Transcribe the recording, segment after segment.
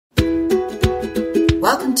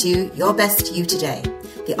welcome to Your Best You Today,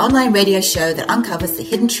 the online radio show that uncovers the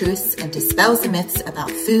hidden truths and dispels the myths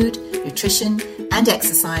about food, nutrition, and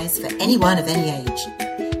exercise for anyone of any age.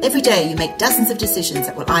 Every day you make dozens of decisions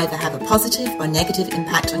that will either have a positive or negative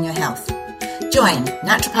impact on your health. Join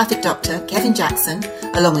naturopathic Dr. Kevin Jackson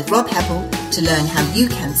along with Rob Heppel to learn how you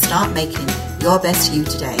can start making your best you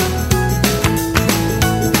today.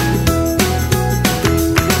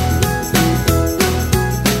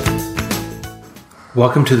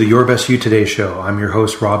 Welcome to the Your Best You Today show. I'm your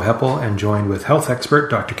host, Rob Heppel, and joined with health expert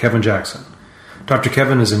Dr. Kevin Jackson. Dr.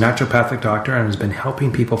 Kevin is a naturopathic doctor and has been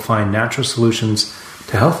helping people find natural solutions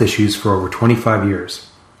to health issues for over 25 years.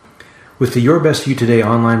 With the Your Best You Today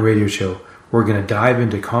online radio show, we're going to dive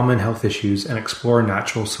into common health issues and explore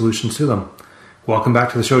natural solutions to them. Welcome back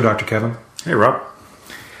to the show, Dr. Kevin. Hey, Rob.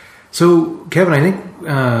 So, Kevin, I think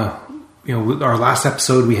our last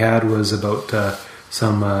episode we had was about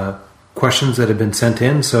some questions that have been sent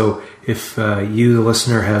in. So if you, the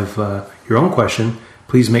listener, have your own question,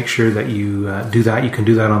 please make sure that you do that. You can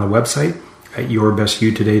do that on the website at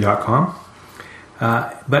yourbestyoutoday.com.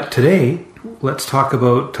 But today, let's talk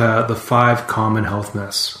about the 5 common health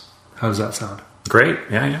myths. How does that sound? Great.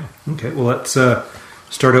 Yeah. Okay, well, let's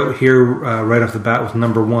start out here right off the bat with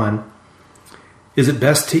number 1. Is it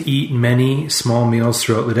best to eat many small meals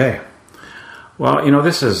throughout the day? Well,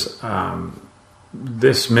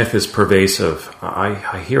 this myth is pervasive.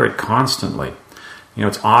 I hear it constantly.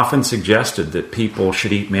 It's often suggested that people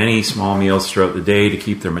should eat many small meals throughout the day to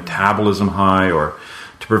keep their metabolism high, or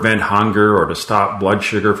to prevent hunger, or to stop blood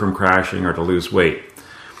sugar from crashing, or to lose weight.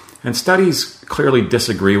 And studies clearly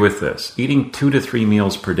disagree with this. Eating 2 to 3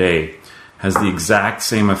 meals per day has the exact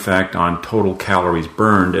same effect on total calories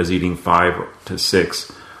burned as eating 5 to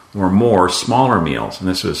 6 or more smaller meals. And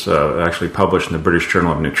this was actually published in the British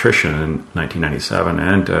Journal of Nutrition in 1997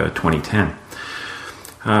 and 2010.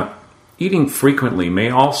 Eating frequently may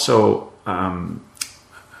also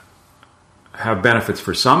have benefits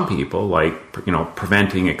for some people, like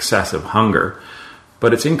preventing excessive hunger,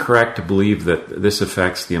 but it's incorrect to believe that this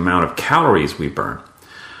affects the amount of calories we burn.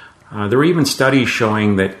 There are even studies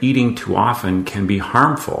showing that eating too often can be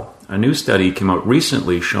harmful. A new study came out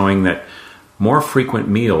recently showing that more frequent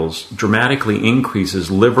meals dramatically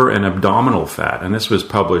increases liver and abdominal fat, and this was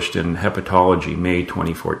published in Hepatology, May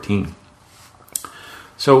 2014.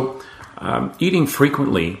 So, eating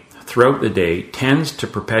frequently throughout the day tends to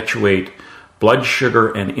perpetuate blood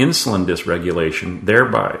sugar and insulin dysregulation,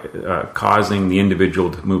 thereby causing the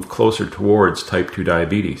individual to move closer towards type 2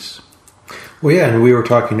 diabetes. Well, yeah, and we were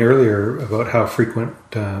talking earlier about how frequent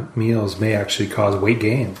meals may actually cause weight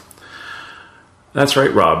gain. That's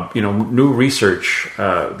right, Rob. New research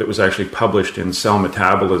that was actually published in Cell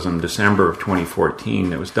Metabolism, December of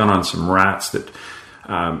 2014, it was done on some rats that,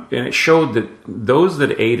 and it showed that those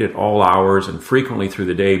that ate at all hours and frequently through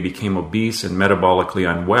the day became obese and metabolically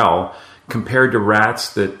unwell compared to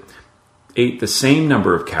rats that ate the same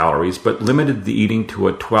number of calories but limited the eating to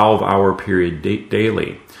a 12-hour period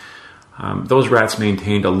daily. Those rats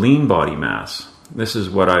maintained a lean body mass. This is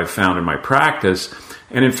what I've found in my practice.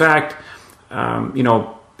 And in fact,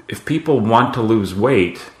 if people want to lose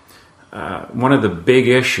weight, one of the big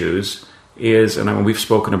issues is, and we've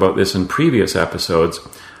spoken about this in previous episodes,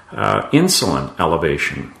 insulin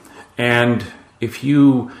elevation. And if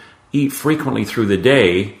you eat frequently through the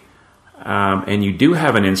day, and you do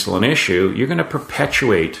have an insulin issue, you're going to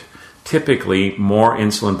perpetuate typically more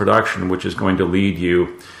insulin production, which is going to lead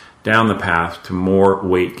you down the path to more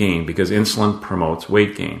weight gain, because insulin promotes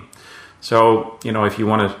weight gain. So, if you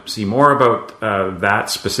want to see more about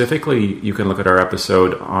that specifically, you can look at our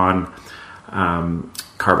episode on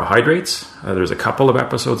carbohydrates. There's a couple of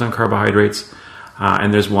episodes on carbohydrates,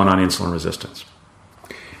 and there's one on insulin resistance.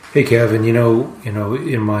 Hey, Kevin,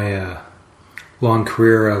 in my long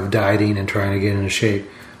career of dieting and trying to get into shape,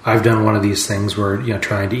 I've done one of these things where,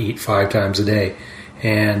 trying to eat 5 times a day.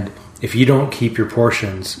 And if you don't keep your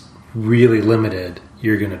portions really limited,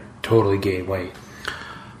 you're going to totally gain weight.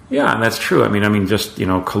 Yeah, and that's true. Just,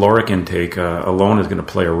 caloric intake alone is going to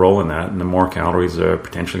play a role in that, and the more calories are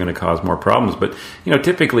potentially going to cause more problems. But,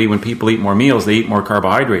 typically when people eat more meals, they eat more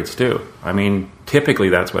carbohydrates too. Typically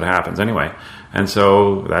that's what happens anyway. And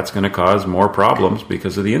so that's going to cause more problems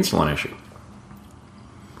because of the insulin issue.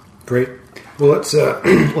 Great. Well,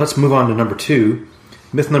 let's move on to number 2.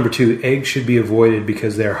 Myth number 2, eggs should be avoided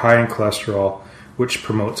because they are high in cholesterol, which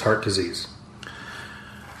promotes heart disease.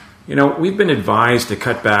 We've been advised to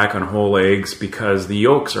cut back on whole eggs because the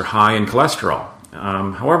yolks are high in cholesterol.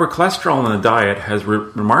 However, cholesterol in the diet has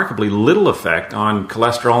remarkably little effect on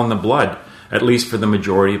cholesterol in the blood, at least for the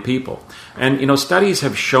majority of people. And, studies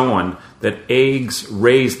have shown that eggs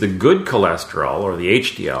raise the good cholesterol, or the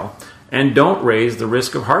HDL, and don't raise the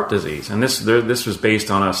risk of heart disease. And this was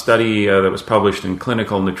based on a study that was published in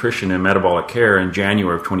Clinical Nutrition and Metabolic Care in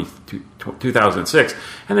January of 2006.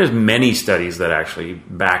 And there's many studies that actually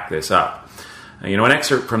back this up. An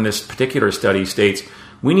excerpt from this particular study states,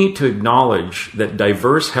 "We need to acknowledge that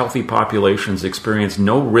diverse, healthy populations experience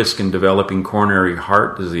no risk in developing coronary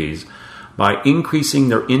heart disease by increasing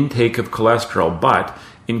their intake of cholesterol, but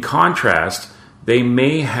in contrast, they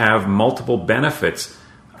may have multiple beneficial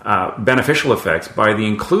effects by the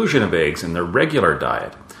inclusion of eggs in their regular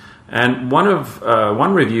diet." And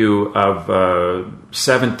one review of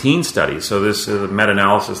 17 studies, so this is a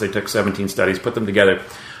meta-analysis, they took 17 studies, put them together.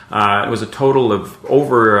 It was a total of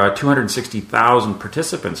over 260,000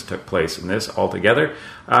 participants took place in this altogether.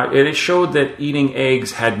 It showed that eating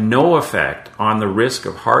eggs had no effect on the risk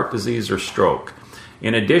of heart disease or stroke.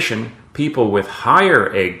 In addition, people with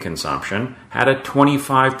higher egg consumption had a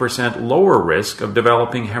 25% lower risk of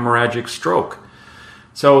developing hemorrhagic stroke.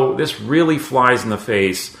 So this really flies in the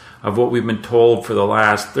face of what we've been told for the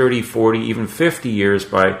last 30, 40, even 50 years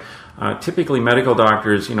by typically medical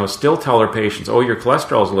doctors, still tell their patients, oh, your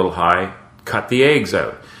cholesterol is a little high, cut the eggs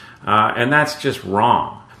out. And that's just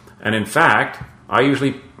wrong. And in fact, I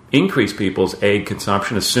usually increase people's egg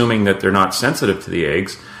consumption, assuming that they're not sensitive to the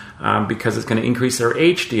eggs, because it's going to increase their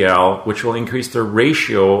HDL, which will increase their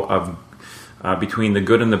ratio of between the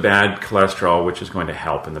good and the bad cholesterol, which is going to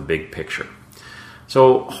help in the big picture.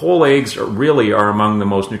 So whole eggs are among the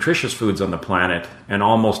most nutritious foods on the planet, and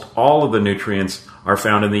almost all of the nutrients are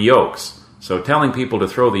found in the yolks. So telling people to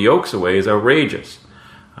throw the yolks away is outrageous.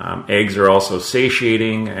 Eggs are also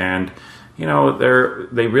satiating, and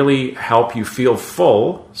they really help you feel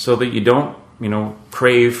full so that you don't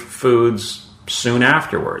crave foods soon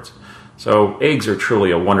afterwards. So eggs are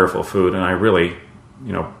truly a wonderful food, and I really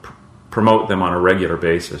promote them on a regular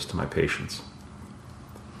basis to my patients.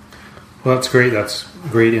 Well, that's great. That's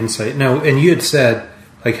great insight. Now, and you had said,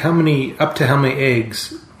 how many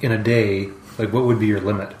eggs in a day? What would be your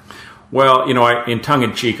limit? Well, in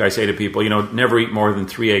tongue-in-cheek, I say to people, never eat more than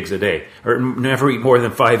 3 eggs a day, or never eat more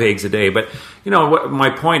than 5 eggs a day. But,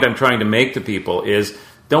 my point I'm trying to make to people is,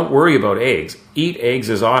 don't worry about eggs. Eat eggs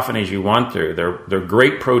as often as you want to. They're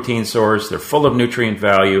great protein source. They're full of nutrient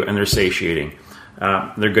value, and they're satiating.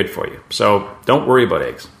 They're good for you. So don't worry about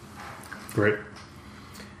eggs. Great.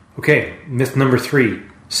 Okay, myth number 3.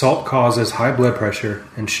 Salt causes high blood pressure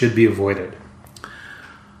and should be avoided.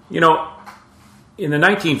 In the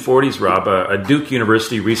 1940s, Rob, a Duke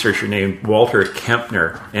University researcher named Walter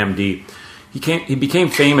Kempner, MD, he became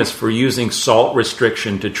famous for using salt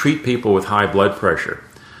restriction to treat people with high blood pressure.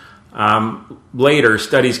 Later,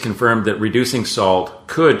 studies confirmed that reducing salt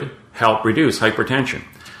could help reduce hypertension.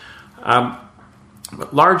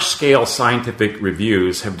 Large-scale scientific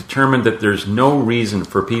reviews have determined that there's no reason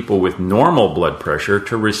for people with normal blood pressure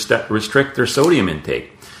to restrict their sodium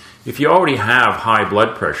intake. If you already have high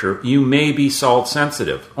blood pressure, you may be salt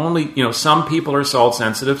sensitive. Only, some people are salt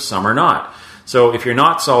sensitive, some are not. So if you're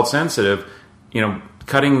not salt sensitive,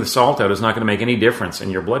 cutting the salt out is not going to make any difference in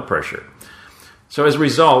your blood pressure. So as a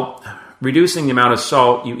result, reducing the amount of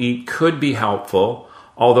salt you eat could be helpful,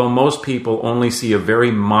 although most people only see a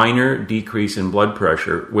very minor decrease in blood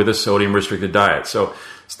pressure with a sodium-restricted diet. So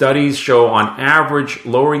studies show on average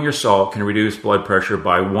lowering your salt can reduce blood pressure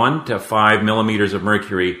by 1 to 5 millimeters of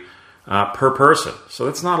mercury per person. So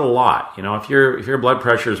that's not a lot. If your blood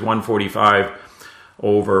pressure is 145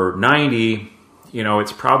 over 90,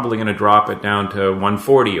 it's probably going to drop it down to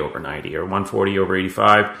 140 over 90 or 140 over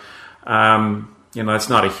 85. That's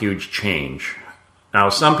not a huge change. Now,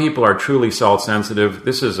 some people are truly salt sensitive.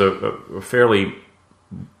 This is a fairly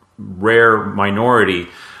rare minority,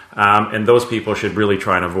 and those people should really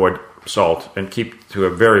try and avoid salt and keep to a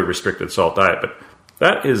very restricted salt diet. But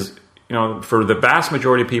that is, for the vast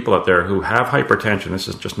majority of people out there who have hypertension, this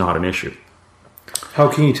is just not an issue. How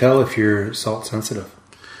can you tell if you're salt sensitive?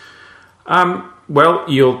 Well,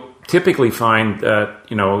 you'll typically find that,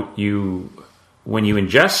 when you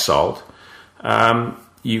ingest salt,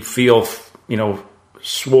 you feel,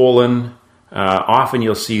 swollen. Often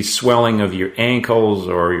you'll see swelling of your ankles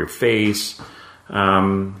or your face,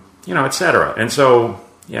 etc. And so,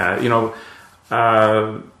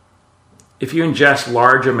 if you ingest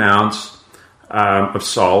large amounts of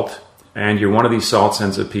salt and you're one of these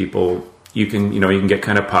salt-sensitive people, you can get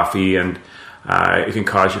kind of puffy and it can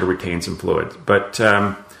cause you to retain some fluid. But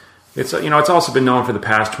it's also been known for the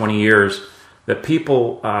past 20 years that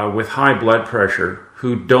people with high blood pressure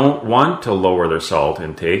who don't want to lower their salt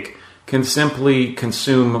intake can simply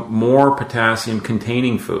consume more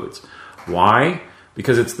potassium-containing foods. Why?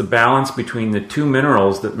 Because it's the balance between the two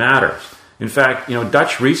minerals that matters. In fact,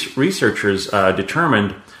 Dutch researchers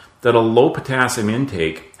determined that a low potassium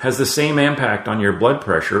intake has the same impact on your blood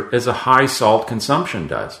pressure as a high salt consumption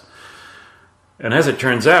does. And as it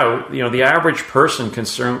turns out, the average person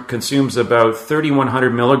consumes about 3,100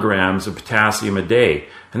 milligrams of potassium a day,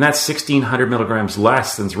 and that's 1,600 milligrams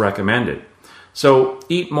less than's recommended. So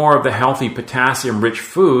eat more of the healthy potassium-rich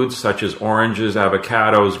foods such as oranges,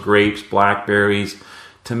 avocados, grapes, blackberries,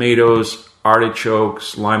 tomatoes,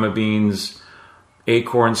 artichokes, lima beans,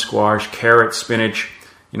 acorn squash, carrot, spinach.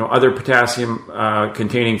 Other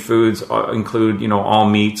potassium-containing foods include, all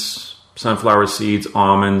meats, sunflower seeds,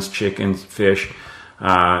 almonds, chickens, fish,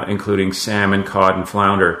 including salmon, cod, and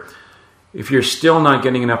flounder. If you're still not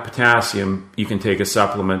getting enough potassium, you can take a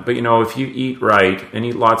supplement. But if you eat right and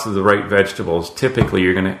eat lots of the right vegetables, typically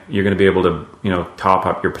you're gonna be able to top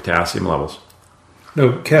up your potassium levels.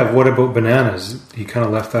 No, Kev, what about bananas? You kind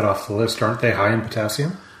of left that off the list. Aren't they high in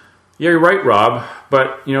potassium? Yeah, you're right, Rob.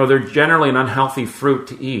 But they're generally an unhealthy fruit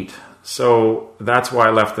to eat. So that's why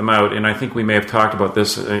I left them out. And I think we may have talked about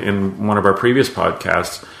this in one of our previous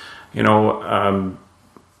podcasts.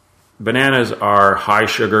 Bananas are high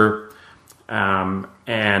sugar,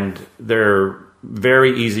 and they're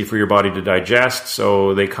very easy for your body to digest.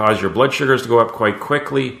 So they cause your blood sugars to go up quite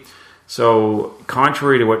quickly. So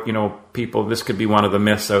contrary to what, people, this could be one of the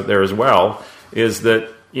myths out there as well, is that,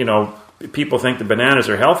 people think the bananas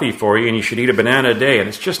are healthy for you and you should eat a banana a day. And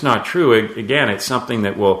it's just not true. Again, it's something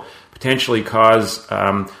that will potentially cause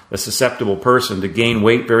a susceptible person to gain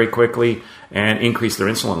weight very quickly and increase their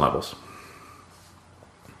insulin levels.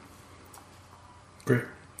 Great.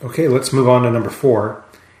 Okay, let's move on to number 4.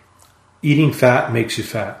 Eating fat makes you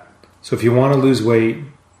fat. So if you want to lose weight,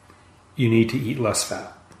 you need to eat less fat.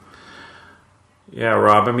 Yeah,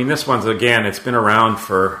 Rob. This one's, again, it's been around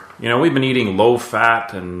for, we've been eating low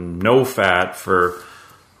fat and no fat for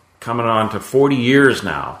coming on to 40 years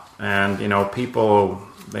now. And, people,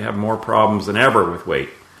 they have more problems than ever with weight.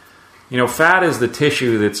 Fat is the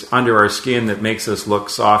tissue that's under our skin that makes us look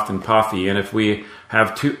soft and puffy. And if we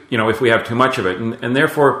have too much of it, and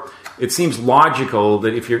therefore it seems logical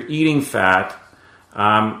that if you're eating fat,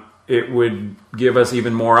 it would give us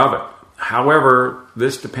even more of it. However,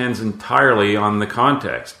 this depends entirely on the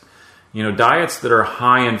context. Diets that are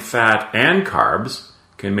high in fat and carbs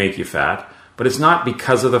can make you fat, but it's not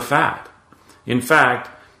because of the fat. In fact,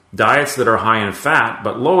 diets that are high in fat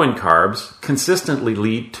but low in carbs consistently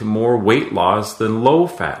lead to more weight loss than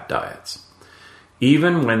low-fat diets,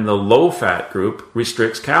 even when the low-fat group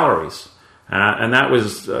restricts calories. And that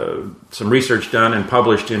was some research done and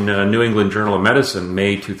published in New England Journal of Medicine,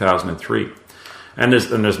 May 2003. And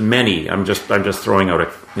there's many. I'm just throwing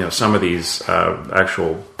out some of these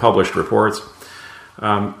actual published reports.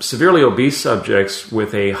 Severely obese subjects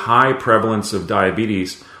with a high prevalence of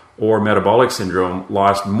diabetes or metabolic syndrome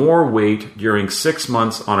lost more weight during 6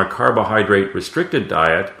 months on a carbohydrate-restricted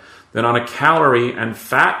diet than on a calorie and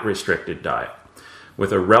fat-restricted diet,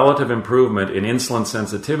 with a relative improvement in insulin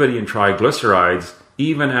sensitivity and triglycerides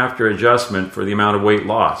even after adjustment for the amount of weight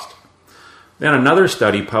lost. Then another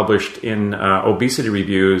study published in Obesity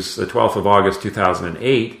Reviews, the 12th of August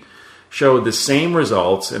 2008, showed the same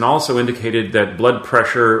results and also indicated that blood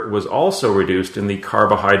pressure was also reduced in the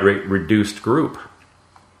carbohydrate-reduced group.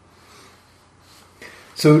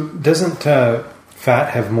 So doesn't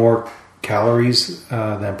fat have more calories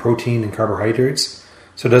than protein and carbohydrates?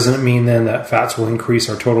 So doesn't it mean then that fats will increase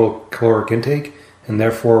our total caloric intake and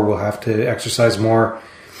therefore we'll have to exercise more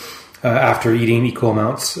after eating equal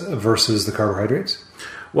amounts versus the carbohydrates?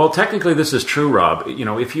 Well, technically this is true, Rob.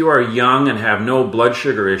 If you are young and have no blood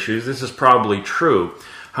sugar issues, this is probably true.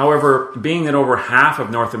 However, being that over half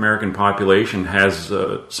of North American population has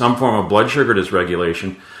some form of blood sugar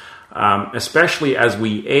dysregulation, especially as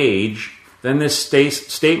we age, then this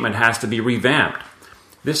statement has to be revamped.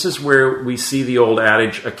 This is where we see the old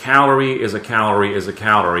adage, a calorie is a calorie is a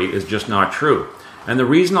calorie, is just not true. And the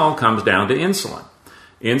reason all comes down to insulin.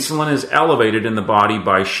 Insulin is elevated in the body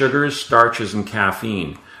by sugars, starches, and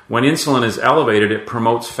caffeine. When insulin is elevated, it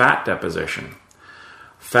promotes fat deposition.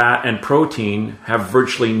 Fat and protein have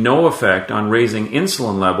virtually no effect on raising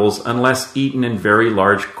insulin levels unless eaten in very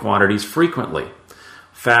large quantities frequently.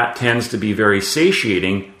 Fat tends to be very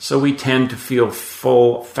satiating, so we tend to feel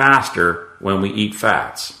full faster when we eat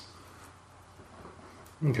fats.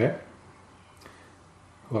 Okay.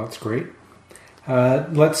 Well, that's great.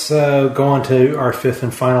 Let's go on to our 5th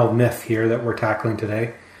and final myth here that we're tackling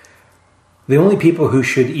today. The only people who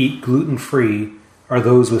should eat gluten-free are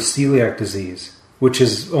those with celiac disease. which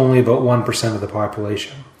is only about 1% of the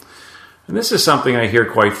population. And this is something I hear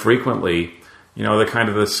quite frequently. You know,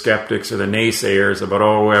 the skeptics or the naysayers about,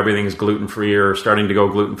 everything's gluten-free or starting to go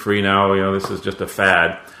gluten-free now. You know, this is just a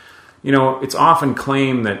fad. You know, it's often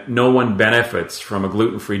claimed that no one benefits from a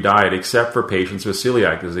gluten-free diet except for patients with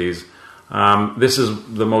celiac disease. This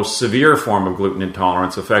is the most severe form of gluten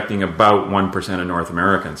intolerance, affecting about 1% of North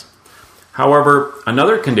Americans. However,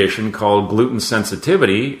 another condition called gluten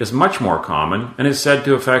sensitivity is much more common and is said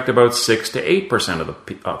to affect about 6 to 8% of the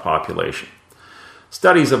population.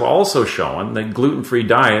 Studies have also shown that gluten-free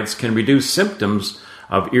diets can reduce symptoms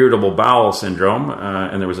of irritable bowel syndrome,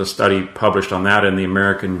 and there was a study published on that in the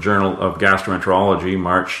American Journal of Gastroenterology,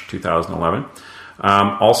 March 2011.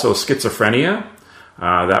 Also schizophrenia,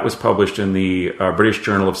 that was published in the British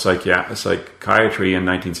Journal of Psychiatry in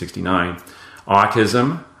 1969.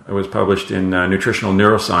 Autism, it was published in Nutritional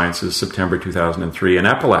Neurosciences, September 2003, and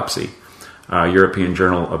epilepsy, European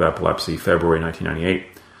Journal of Epilepsy, February 1998.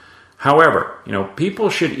 However, you know, people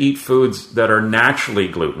should eat foods that are naturally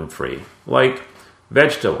gluten-free, like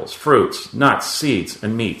vegetables, fruits, nuts, seeds,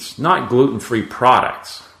 and meats, not gluten-free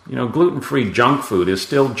products. You know, gluten-free junk food is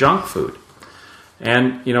still junk food.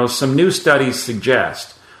 And, you know, some new studies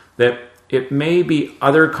suggest that it may be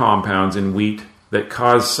other compounds in wheat that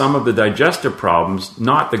cause some of the digestive problems,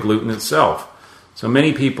 not the gluten itself. So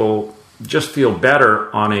many people just feel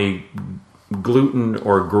better on a gluten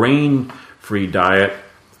or grain-free diet.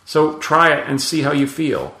 So try it and see how you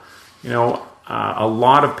feel. You know, a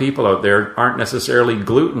lot of people out there aren't necessarily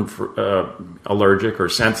gluten allergic or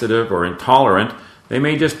sensitive or intolerant. They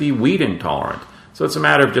may just be wheat intolerant. So it's a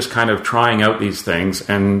matter of just kind of trying out these things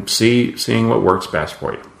and seeing what works best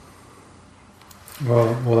for you.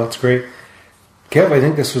 Well, that's great. Kev, I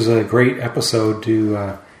think this was a great episode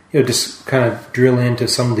to just kind of drill into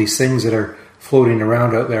some of these things that are floating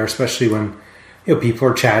around out there, especially when people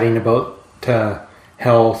are chatting about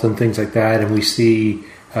health and things like that, and we see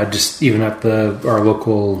just even at our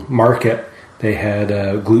local market, they had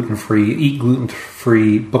a Eat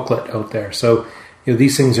Gluten-Free booklet out there. So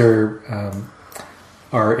these things are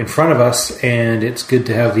in front of us, and it's good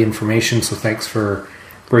to have the information. So thanks for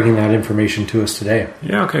bringing that information to us today.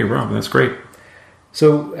 Yeah, okay, Rob, that's great.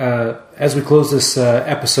 So as we close this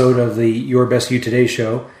episode of the Your Best You Today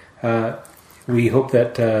show, we hope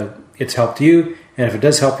that it's helped you, and if it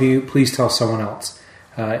does help you, please tell someone else.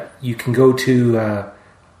 You can go to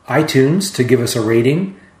iTunes to give us a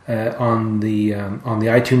rating on the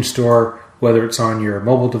iTunes store, whether it's on your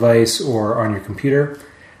mobile device or on your computer.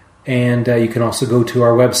 And you can also go to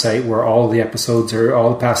our website where all the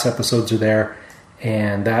past episodes are there,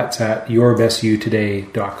 and that's at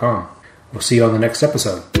yourbestYouToday.com. We'll see you on the next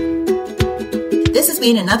episode. This has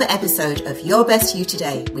been another episode of Your Best You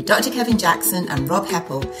Today with Dr. Kevin Jackson and Rob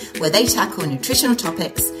Heppel, where they tackle nutritional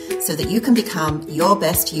topics so that you can become your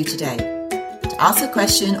best you today. To ask a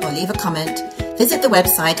question or leave a comment, visit the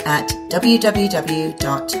website at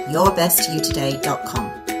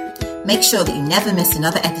www.yourbestYouToday.com. Make sure that you never miss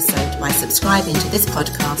another episode by subscribing to this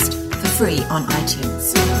podcast for free on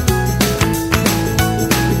iTunes.